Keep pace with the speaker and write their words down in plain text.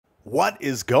What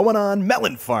is going on,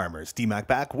 melon farmers? DMac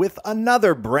back with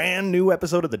another brand new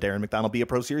episode of the Darren McDonald Be a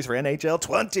Pro Series for NHL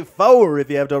 24.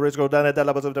 If you have to go down at that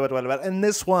level, and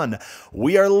this one,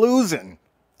 we are losing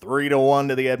 3-1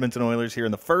 to the Edmonton Oilers here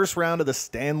in the first round of the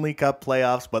Stanley Cup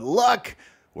Playoffs. But look,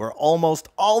 we're almost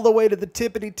all the way to the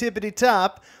tippity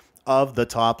top of the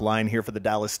top line here for the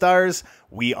Dallas Stars.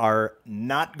 We are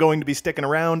not going to be sticking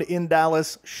around in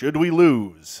Dallas should we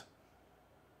lose.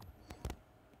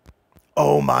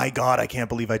 Oh my God, I can't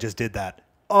believe I just did that.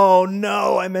 Oh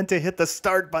no, I meant to hit the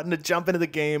start button to jump into the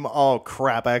game. Oh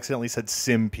crap, I accidentally said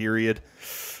sim period.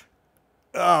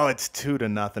 Oh, it's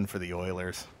 2-0 for the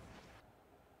Oilers.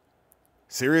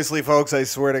 Seriously, folks, I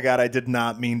swear to God, I did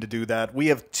not mean to do that. We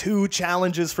have two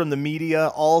challenges from the media,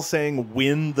 all saying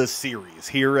win the series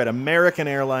here at American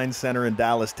Airlines Center in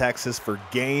Dallas, Texas for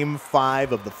Game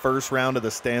 5 of the first round of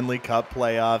the Stanley Cup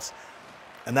Playoffs.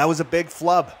 And that was a big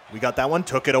flub. We got that one,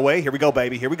 took it away. Here we go,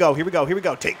 baby. Here we go.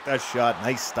 Take that shot.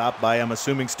 Nice stop by, I'm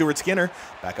assuming, Stuart Skinner.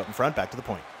 Back up in front, back to the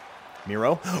point.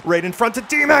 Miro, right in front to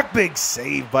DMac. Big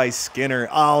save by Skinner.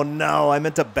 Oh, no, I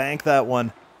meant to bank that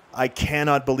one. I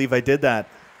cannot believe I did that.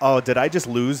 Oh, did I just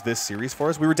lose this series for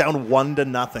us? We were down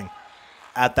 1-0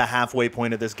 at the halfway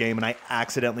point of this game, and I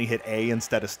accidentally hit A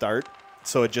instead of start,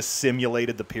 so it just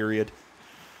simulated the period.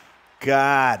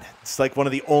 God, it's like one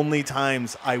of the only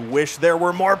times I wish there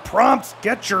were more prompts.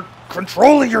 Get your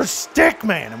control of your stick,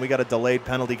 man. And we got a delayed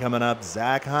penalty coming up.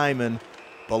 Zach Hyman,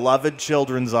 beloved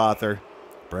children's author,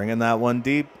 bringing that one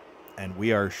deep, and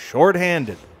we are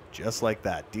shorthanded, just like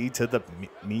that. D to the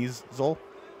measle.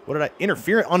 What did I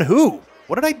interfere on who?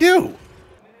 What did I do?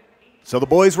 So the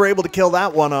boys were able to kill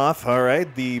that one off. All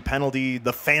right, the penalty,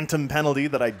 the phantom penalty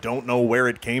that I don't know where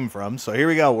it came from. So here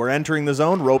we go. We're entering the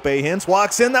zone. Rope Hintz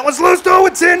walks in. That was loose. No,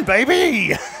 it's in,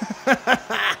 baby.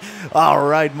 All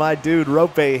right, my dude,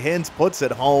 Rope Hintz puts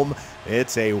it home.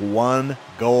 It's a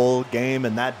 1-goal game,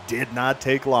 and that did not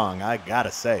take long, I got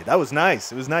to say. That was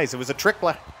nice. It was nice. It was a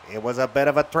trickler. It was a bit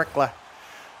of a trickler.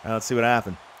 Let's see what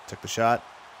happened. Took the shot.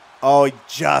 Oh, it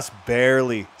just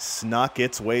barely snuck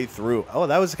its way through. Oh,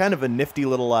 that was kind of a nifty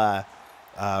little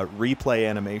replay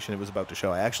animation it was about to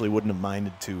show. I actually wouldn't have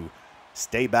minded to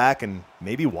stay back and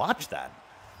maybe watch that.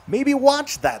 Maybe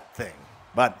watch that thing.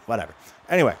 But whatever.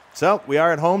 Anyway, so we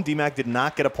are at home. DMac did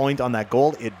not get a point on that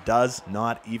goal. It does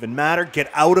not even matter.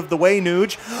 Get out of the way,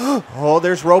 Nuge. Oh,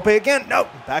 there's Rope again. No,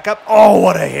 back up. Oh,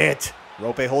 what a hit.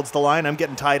 Rope holds the line. I'm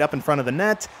getting tied up in front of the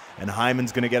net. And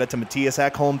Hyman's going to get it to Matthias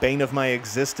Ekholm, bane of my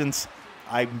existence.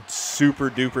 I'm super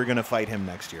duper going to fight him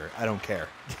next year. I don't care.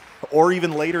 Or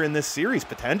even later in this series,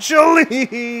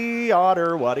 potentially.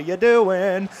 Otter, what are you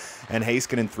doing? And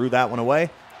Heiskanen threw that one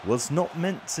away. Was not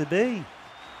meant to be.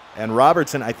 And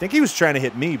Robertson, I think he was trying to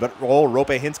hit me, but oh, Rope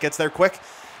Hintz gets there quick.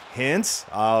 Hintz,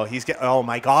 oh, oh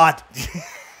my God.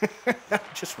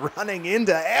 Just running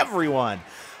into everyone.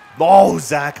 Oh,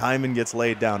 Zach Hyman gets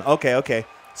laid down. Okay.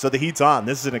 So the heat's on.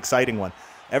 This is an exciting one.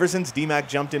 Ever since DMac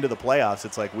jumped into the playoffs,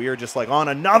 it's like we are just like on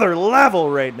another level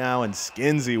right now. And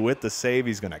Skinsy with the save,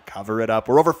 he's going to cover it up.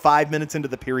 We're over 5 minutes into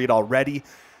the period already.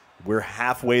 We're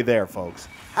halfway there, folks.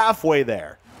 Halfway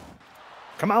there.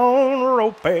 Come on,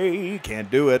 Rope.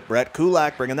 Can't do it. Brett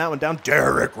Kulak bringing that one down.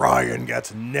 Derek Ryan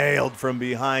gets nailed from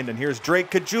behind. And here's Drake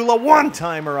Caggiula,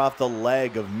 one-timer off the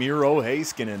leg of Miro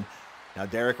Heiskanen. Now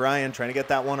Derek Ryan trying to get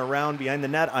that one around behind the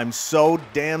net. I'm so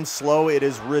damn slow. It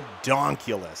is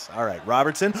redonkulous. All right,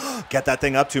 Robertson, get that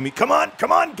thing up to me. Come on.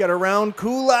 Get around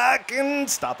Kulak and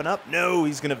stopping up. No,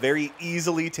 he's going to very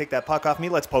easily take that puck off me.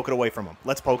 Let's poke it away from him.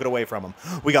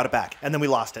 We got it back, and then we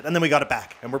lost it, and then we got it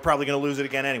back, and we're probably going to lose it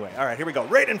again anyway. All right, here we go.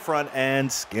 Right in front, and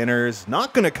Skinner's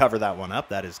not going to cover that one up.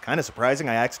 That is kind of surprising.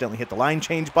 I accidentally hit the line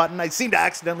change button. I seem to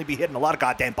accidentally be hitting a lot of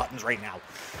goddamn buttons right now.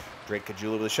 Drake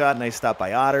Caggiula with a shot. Nice stop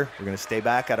by Otter. We're going to stay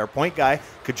back at our point guy.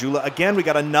 Caggiula again. We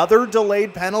got another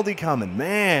delayed penalty coming.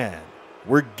 Man,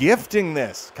 we're gifting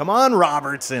this. Come on,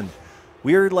 Robertson.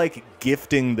 We're like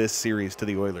gifting this series to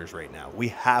the Oilers right now. We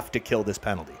have to kill this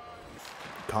penalty.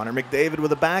 Connor McDavid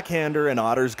with a backhander, and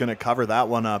Otter's going to cover that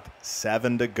one up.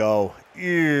 7 to go.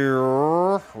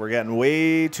 We're getting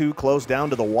way too close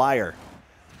down to the wire.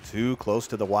 Too close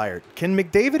to the wire. Can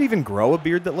McDavid even grow a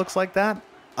beard that looks like that?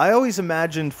 I always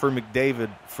imagined for McDavid,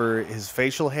 for his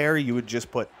facial hair, you would just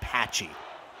put patchy.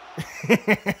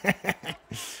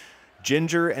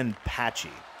 Ginger and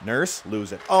patchy. Nurse,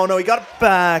 lose it. Oh, no, he got it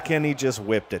back, and he just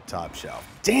whipped it top shelf.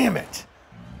 Damn it.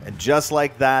 And just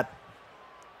like that,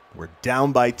 we're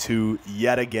down by 2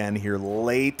 yet again here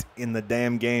late in the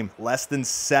damn game. Less than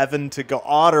 7 to go.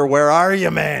 Otter, where are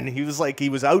you, man? He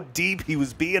was out deep. He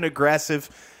was being aggressive.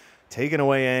 Taking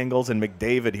away angles, and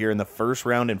McDavid here in the first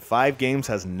round in 5 games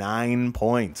has 9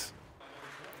 points.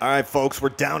 All right, folks, we're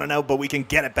down and out, but we can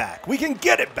get it back. We can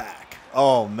get it back.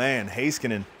 Oh, man,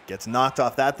 Heiskanen gets knocked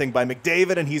off that thing by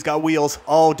McDavid, and he's got wheels.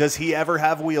 Oh, does he ever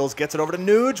have wheels? Gets it over to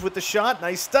Nuge with the shot.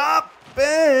 Nice stop.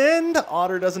 And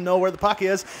Otter doesn't know where the puck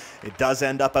is. It does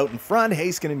end up out in front.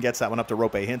 Heiskanen gets that one up to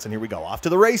Roope Hintz, and here we go. Off to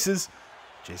the races.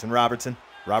 Jason Robertson.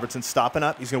 Robertson stopping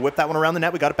up. He's going to whip that one around the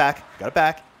net. We got it back. Got it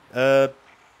back.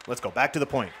 Let's go back to the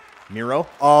point. Miro,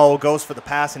 goes for the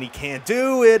pass, and he can't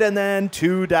do it, and then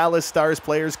two Dallas Stars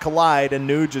players collide, and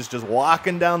Nuge is just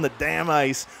walking down the damn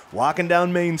ice, walking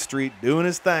down Main Street, doing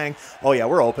his thing. Oh, yeah,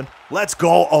 we're open. Let's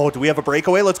go. Oh, do we have a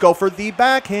breakaway? Let's go for the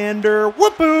backhander.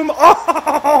 Whoop, boom.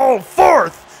 Oh,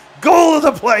 fourth goal of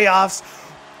the playoffs.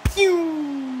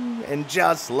 Pew! And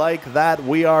just like that,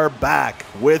 we are back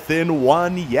within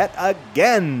one yet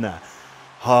again.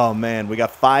 Oh, man, we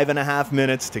got 5.5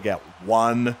 minutes to get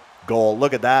one goal.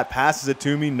 Look at that. Passes it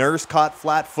to me. Nurse caught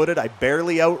flat-footed. I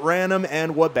barely outran him,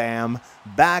 and wha-bam.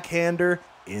 Backhander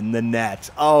in the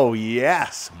net. Oh,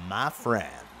 yes, my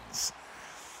friends.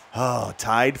 Oh,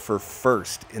 tied for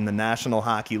first in the National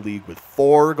Hockey League with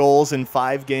 4 goals in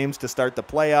 5 games to start the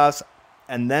playoffs.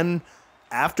 And then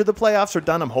after the playoffs are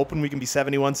done, I'm hoping we can be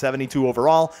 71, 72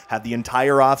 overall, have the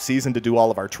entire offseason to do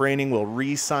all of our training. We'll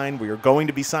re-sign. We are going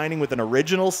to be signing with an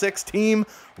original 6 team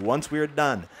once we are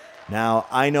done. Now,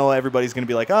 I know everybody's going to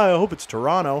be like, oh, I hope it's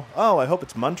Toronto. Oh, I hope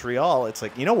it's Montreal. It's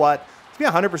like, you know what? To be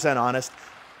 100% honest,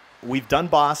 we've done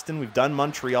Boston. We've done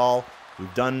Montreal.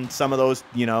 We've done some of those,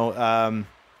 have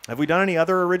we done any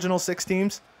other original 6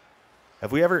 teams?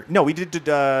 Have we ever? No, we did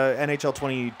NHL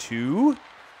 22,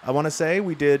 I want to say.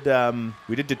 We did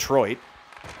Detroit.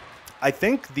 I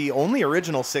think the only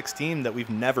original 6 team that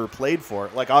we've never played for,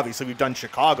 like obviously we've done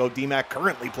Chicago. DMac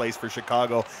currently plays for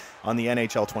Chicago on the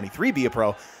NHL 23 Be a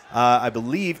Pro. I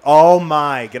believe, oh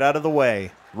my, get out of the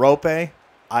way. Roope,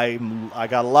 I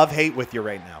got love-hate with you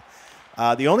right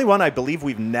now. The only one I believe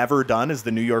we've never done is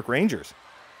the New York Rangers.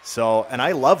 So, and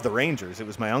I love the Rangers. It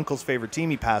was my uncle's favorite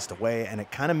team. He passed away, and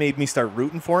it kind of made me start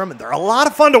rooting for him. And they're a lot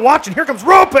of fun to watch. And here comes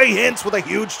Roope Hintz with a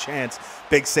huge chance.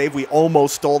 Big save. We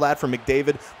almost stole that from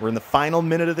McDavid. We're in the final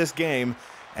minute of this game,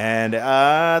 and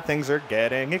things are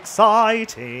getting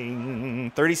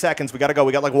exciting. 30 seconds. We got to go.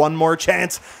 We got like one more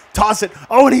chance. Toss it.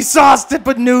 Oh, and he sauced it,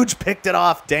 but Nuge picked it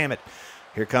off. Damn it.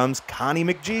 Here comes Connie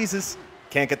McJesus.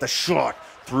 Can't get the shot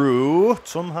through.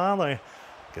 Zum Halle.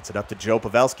 Gets it up to Joe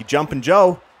Pavelski. Jumping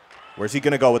Joe. Where's he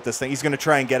going to go with this thing? He's going to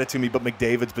try and get it to me, but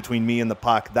McDavid's between me and the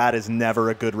puck. That is never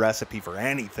a good recipe for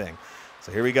anything.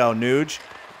 So here we go. Nuge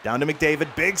down to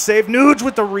McDavid. Big save. Nuge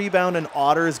with the rebound, and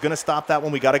Otter is going to stop that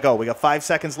one. We got to go. We got 5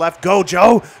 seconds left. Go,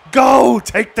 Joe. Go.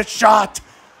 Take the shot.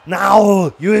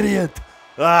 Now, you idiot.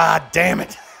 Ah, damn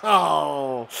it.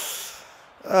 Oh,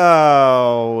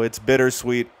 it's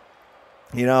bittersweet.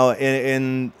 You know,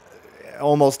 in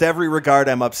almost every regard,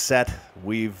 I'm upset.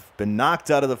 We've been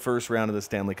knocked out of the first round of the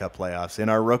Stanley Cup Playoffs in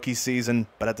our rookie season,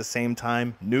 but at the same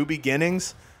time, new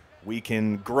beginnings. We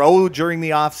can grow during the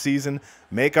offseason,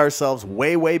 make ourselves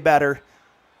way, way better,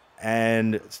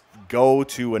 and go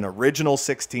to an original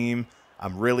 6 team.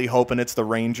 I'm really hoping it's the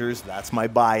Rangers. That's my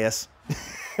bias.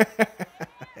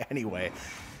 Anyway,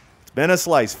 it's been a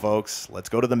slice, folks. Let's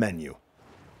go to the menu.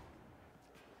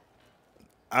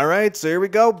 All right, so here we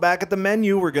go. Back at the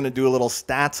menu, we're going to do a little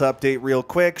stats update real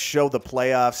quick. Show the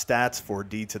playoff stats for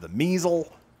D to the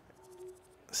Measle.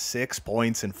 6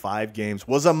 points in 5 games.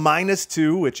 Was a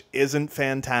 -2, which isn't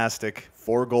fantastic.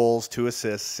 4 goals, 2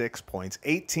 assists, 6 points.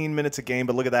 18 minutes a game,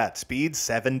 but look at that. Speed,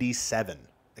 77.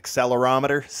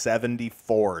 Accelerometer,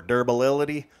 74.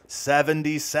 Durability,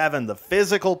 77. The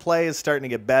physical play is starting to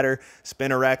get better.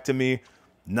 Spinerectomy,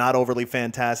 not overly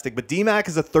fantastic, but DMac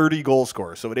is a 30-goal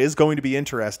scorer, so it is going to be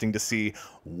interesting to see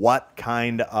what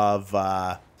kind of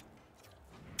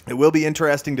it will be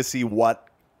interesting to see what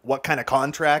kind of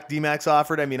contract DMac's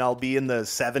offered. I mean, I'll be in the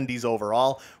 70s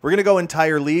overall. We're going to go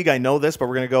entire league. I know this, but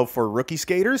we're going to go for rookie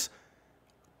skaters.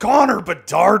 Connor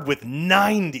Bedard with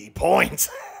 90 points.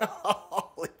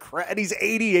 Holy crap. And he's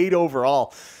 88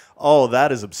 overall. Oh,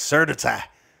 that is absurdity.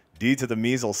 D to the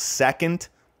Measle, second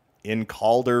in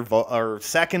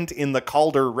second in the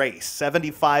Calder race.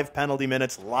 75 penalty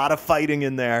minutes, a lot of fighting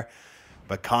in there.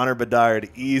 But Connor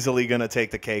Bedard easily going to take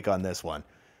the cake on this one.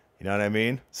 You know what I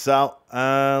mean? So,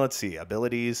 let's see.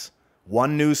 Abilities.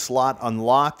 1 new slot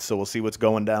unlocked, so we'll see what's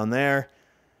going down there.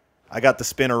 I got the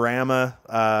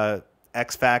Spinorama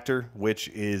X Factor, which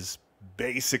is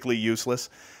basically useless.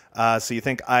 So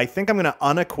I think I'm going to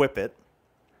unequip it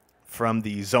from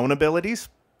the zone abilities.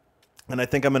 And I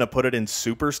think I'm going to put it in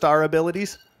superstar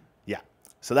abilities. Yeah.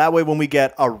 So that way when we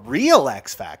get a real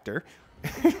X Factor,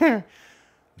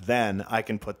 then I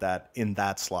can put that in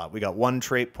that slot. We got 1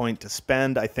 trait point to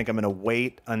spend. I think I'm going to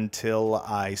wait until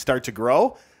I start to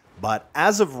grow. But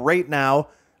as of right now,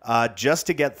 just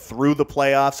to get through the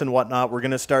playoffs and whatnot, we're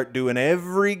going to start doing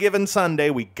every given Sunday.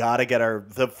 We got to get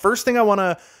the first thing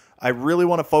I really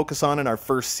want to focus on in our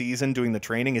first season doing the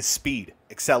training is speed,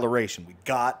 acceleration. We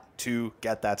got to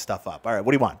get that stuff up. All right,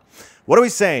 what do you want? What are we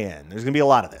saying? There's going to be a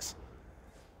lot of this.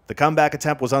 The comeback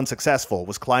attempt was unsuccessful.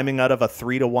 Was climbing out of a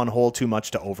 3-1 hole too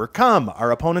much to overcome.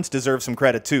 Our opponents deserve some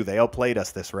credit too. They outplayed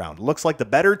us this round. Looks like the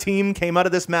better team came out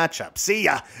of this matchup. See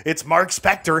ya. It's Mark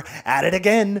Spector at it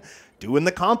again. Doing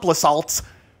the complissalts.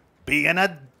 Being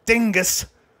a dingus.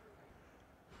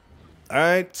 All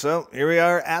right, so here we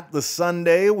are at the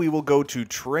Sunday. We will go to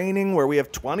training where we have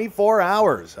 24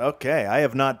 hours. Okay, I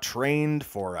have not trained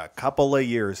for a couple of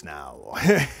years now.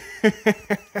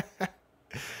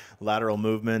 Lateral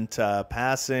movement,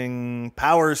 passing,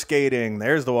 power skating.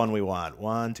 There's the one we want.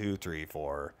 1, 2, 3,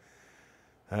 4.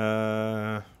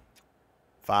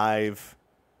 5.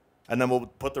 And then we'll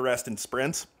put the rest in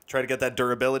sprints. Try to get that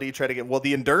durability. Well,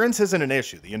 the endurance isn't an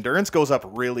issue. The endurance goes up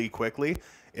really quickly.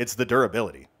 It's the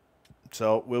durability.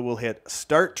 So we will hit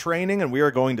start training, and we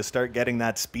are going to start getting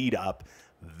that speed up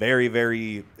very,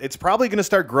 very. It's probably going to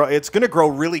start grow. It's going to grow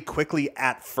really quickly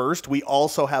at first. We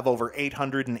also have over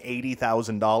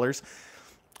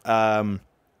 $880,000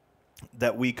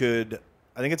 that we could.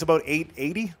 I think it's about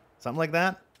 880, something like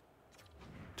that.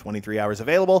 23 hours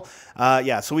available.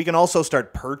 Yeah, so we can also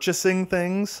start purchasing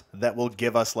things that will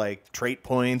give us like trait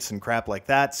points and crap like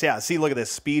that. So yeah, see, look at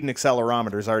this. Speed and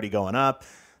accelerometer is already going up.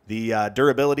 The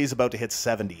durability is about to hit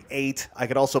 78. I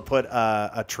could also put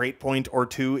a trait point or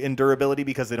 2 in durability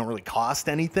because they don't really cost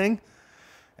anything.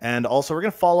 And also, we're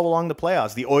going to follow along the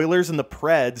playoffs. The Oilers and the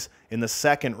Preds in the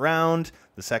second round.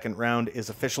 The second round is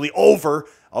officially over.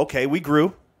 Okay, we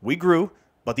grew.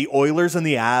 But the Oilers and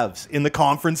the Avs in the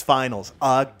conference finals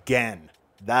again.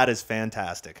 That is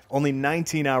fantastic. Only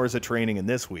 19 hours of training in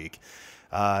this week.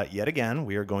 Yet again,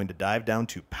 we are going to dive down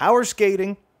to power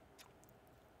skating.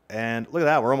 And look at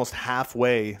that. We're almost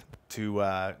halfway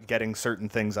to getting certain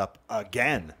things up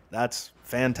again. That's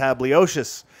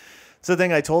fantablicious. It's the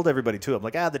thing I told everybody, too. I'm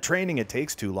like, the training, it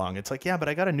takes too long. It's like, yeah, but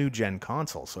I got a new gen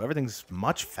console, so everything's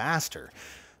much faster.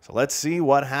 So let's see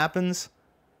what happens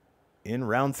in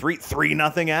round 3. 3-0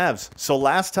 Avs. So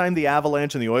last time the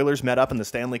Avalanche and the Oilers met up in the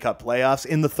Stanley Cup Playoffs,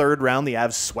 in the third round, the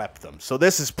Avs swept them. So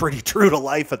this is pretty true to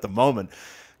life at the moment.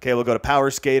 Okay, we'll go to power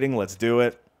skating. Let's do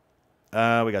it. We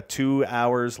got 2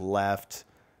 hours left.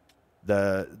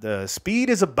 The speed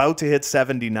is about to hit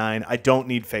 79. I don't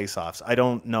need face-offs. I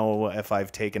don't know if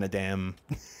I've taken a damn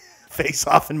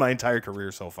face-off in my entire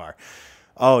career so far.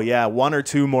 Oh, yeah, 1 or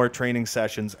 2 more training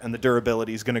sessions, and the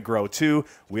durability is going to grow too.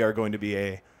 We are going to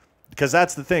be because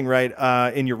that's the thing,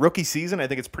 right? In your rookie season, I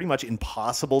think it's pretty much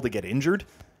impossible to get injured.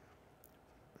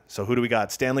 So who do we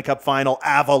got? Stanley Cup Final,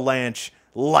 Avalanche,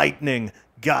 Lightning.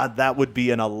 God, that would be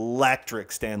an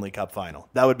electric Stanley Cup Final.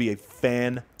 That would be a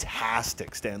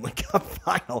fantastic Stanley Cup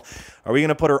Final. Are we going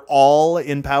to put her all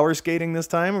in power skating this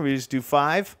time, or we just do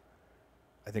 5?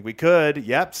 I think we could.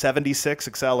 Yep, 76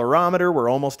 accelerometer. We're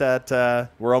almost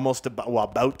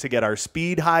about to get our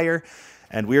speed higher,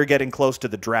 and we're getting close to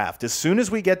the draft. As soon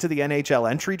as we get to the NHL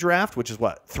entry draft, which is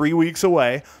 3 weeks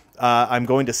away, I'm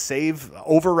going to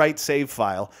overwrite save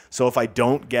file. So if I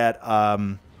don't get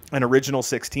an original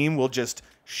 16, we'll just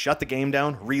shut the game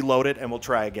down, reload it, and we'll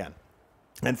try again.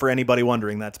 And for anybody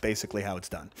wondering, that's basically how it's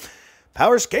done.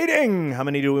 Power skating! How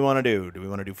many do we want to do? Do we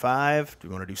want to do 5? Do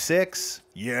we want to do 6?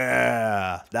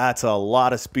 Yeah, that's a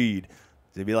lot of speed.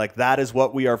 It'd be like, that is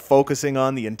what we are focusing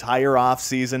on the entire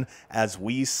offseason as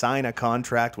we sign a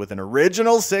contract with an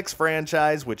Original 6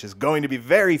 franchise, which is going to be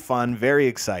very fun, very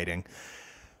exciting.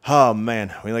 Oh,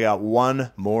 man, we only got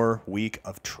 1 more week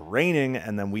of training,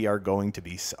 and then we are going to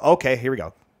be... Okay, here we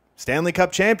go. Stanley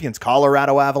Cup champions,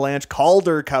 Colorado Avalanche,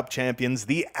 Calder Cup champions,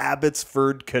 the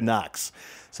Abbotsford Canucks.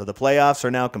 So the playoffs are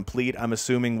now complete. I'm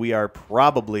assuming we are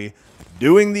probably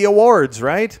doing the awards,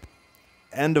 right?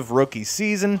 End of rookie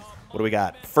season. What do we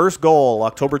got? First goal,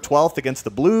 October 12th against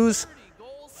the Blues.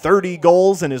 30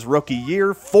 goals in his rookie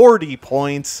year, 40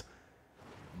 points.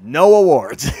 No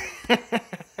awards.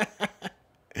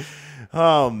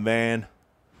 Oh, man.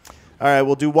 All right,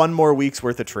 we'll do 1 more week's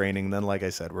worth of training. Then, like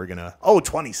I said, we're going to... Oh,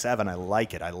 27. I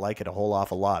like it. I like it a whole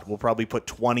awful lot. We'll probably put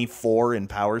 24 in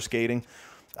power skating.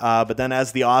 But then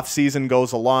as the off-season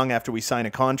goes along, after we sign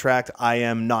a contract, I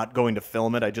am not going to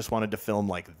film it. I just wanted to film,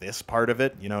 like, this part of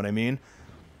it. You know what I mean?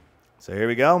 So here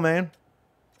we go, man.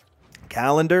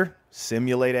 Calendar.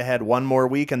 Simulate ahead 1 more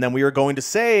week. And then we are going to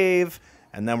save.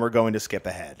 And then we're going to skip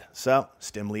ahead. So,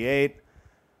 Stimly 8.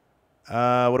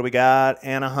 What do we got?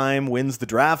 Anaheim wins the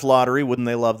draft lottery. Wouldn't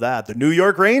they love that? The New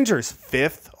York Rangers,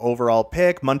 5th overall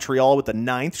pick. Montreal with the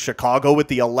 9th. Chicago with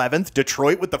the 11th.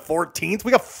 Detroit with the 14th.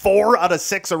 We got 4 out of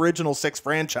 6 original 6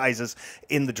 franchises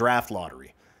in the draft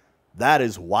lottery. That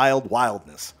is wild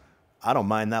wildness. I don't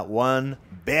mind that one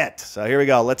bit. So here we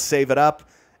go. Let's save it up,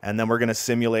 and then we're going to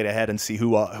simulate ahead and see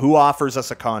who offers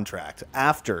us a contract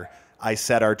after I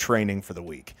set our training for the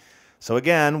week. So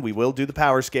again, we will do the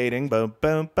power skating. Boom,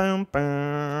 boom, boom,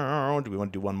 boom. Do we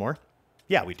want to do one more?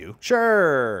 Yeah, we do.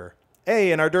 Sure.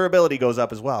 Hey, and our durability goes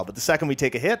up as well. But the second we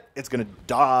take a hit, it's going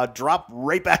to drop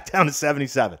right back down to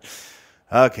 77.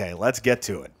 Okay, let's get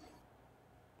to it.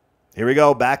 Here we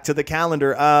go. Back to the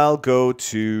calendar. I'll go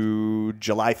to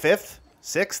July 5th,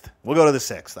 6th. We'll go to the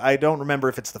 6th. I don't remember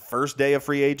if it's the first day of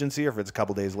free agency or if it's a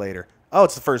couple days later. Oh,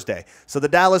 it's the first day. So the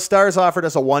Dallas Stars offered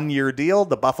us a 1-year deal.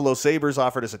 The Buffalo Sabres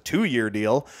offered us a 2-year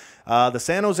deal. The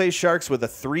San Jose Sharks with a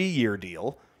 3-year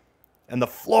deal. And the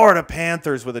Florida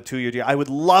Panthers with a 2-year deal. I would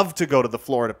love to go to the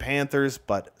Florida Panthers,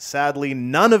 but sadly,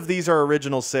 none of these are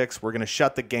original 6. We're going to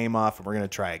shut the game off, and we're going to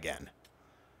try again.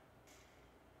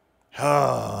 Oh,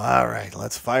 all right.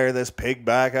 Let's fire this pig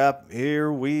back up. Here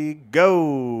we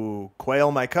go.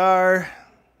 Quail my car.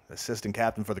 Assistant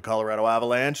captain for the Colorado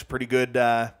Avalanche. Pretty good,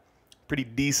 pretty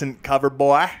decent cover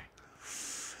boy.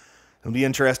 It'll be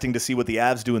interesting to see what the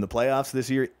Avs do in the playoffs this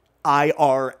year.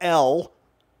 IRL.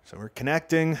 So we're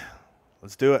connecting.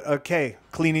 Let's do it. Okay.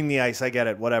 Cleaning the ice. I get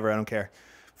it. Whatever. I don't care.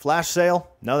 Flash sale?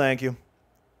 No, thank you.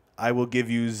 I will give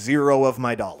you 0 of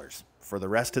my dollars for the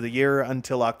rest of the year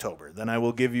until October. Then I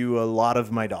will give you a lot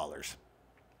of my dollars.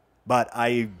 But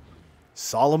I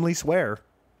solemnly swear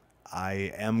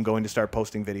I am going to start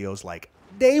posting videos like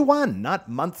day 1, not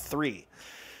month 3.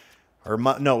 Or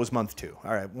no, it was month 2.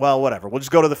 All right, well, whatever. We'll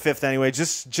just go to the 5th anyway,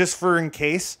 just for in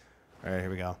case. All right, here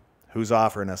we go. Who's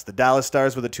offering us? The Dallas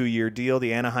Stars with a 2-year deal.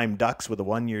 The Anaheim Ducks with a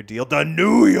 1-year deal. The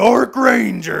New York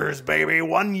Rangers, baby.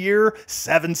 1 year,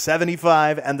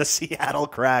 $775. And the Seattle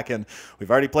Kraken.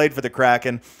 We've already played for the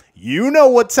Kraken. You know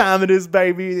what time it is,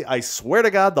 baby. I swear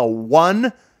to God, the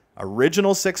one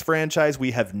original 6 franchise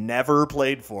we have never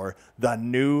played for. The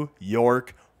New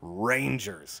York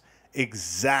Rangers.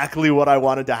 Exactly what I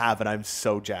wanted to have, and I'm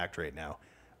so jacked right now.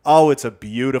 Oh, it's a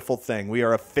beautiful thing. We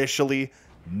are officially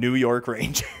New York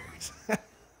Rangers.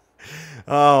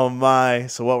 Oh, my.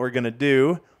 So what we're going to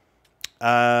do,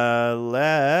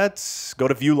 let's go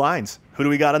to view lines. Who do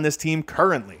we got on this team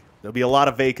currently? There'll be a lot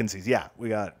of vacancies. Yeah, we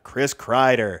got Chris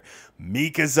Kreider,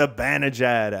 Mika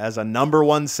Zibanejad as a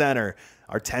 #1 center,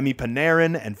 Artemi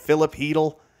Panarin and Philip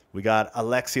Hedl. We got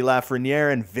Alexi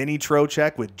Lafreniere and Vinny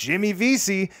Trocheck with Jimmy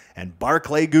Vesey and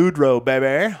Barclay Goodrow,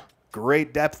 baby.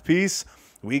 Great depth piece.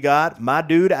 We got my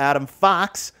dude Adam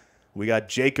Fox. We got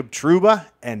Jacob Trouba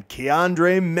and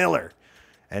Keandre Miller.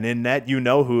 And in net, you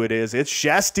know who it is. It's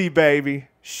Shesty, baby.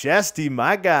 Shesty,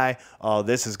 my guy. Oh,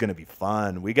 this is going to be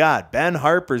fun. We got Ben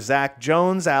Harper, Zach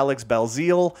Jones, Alex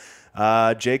Belzile,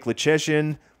 Jake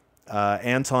Lechichin,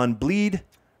 Anton Bleed,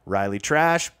 Riley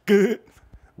Trash,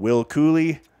 Will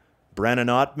Cooley, Brennan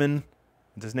Ottman,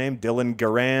 what's his name? Dylan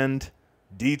Garand,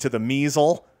 D to the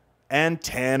Measle, and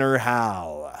Tanner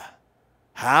Howe.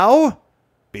 How?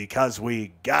 Because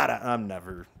we gotta. I'm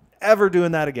never, ever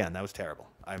doing that again. That was terrible.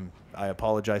 I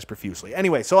apologize profusely.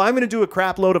 Anyway, so I'm going to do a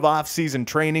crap load of off-season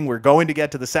training. We're going to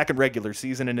get to the second regular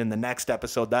season, and in the next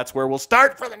episode, that's where we'll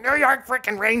start for the New York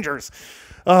freaking Rangers.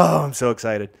 Oh, I'm so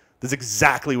excited. This is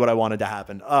exactly what I wanted to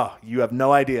happen. Oh, you have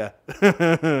no idea.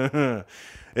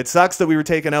 It sucks that we were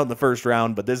taken out in the first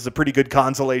round, but this is a pretty good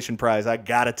consolation prize. I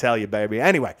got to tell you, baby.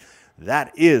 Anyway,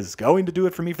 that is going to do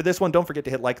it for me for this one. Don't forget to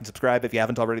hit like and subscribe if you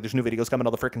haven't already. There's new videos coming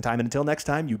all the freaking time. And until next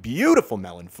time, you beautiful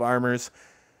melon farmers,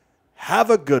 have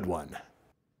a good one.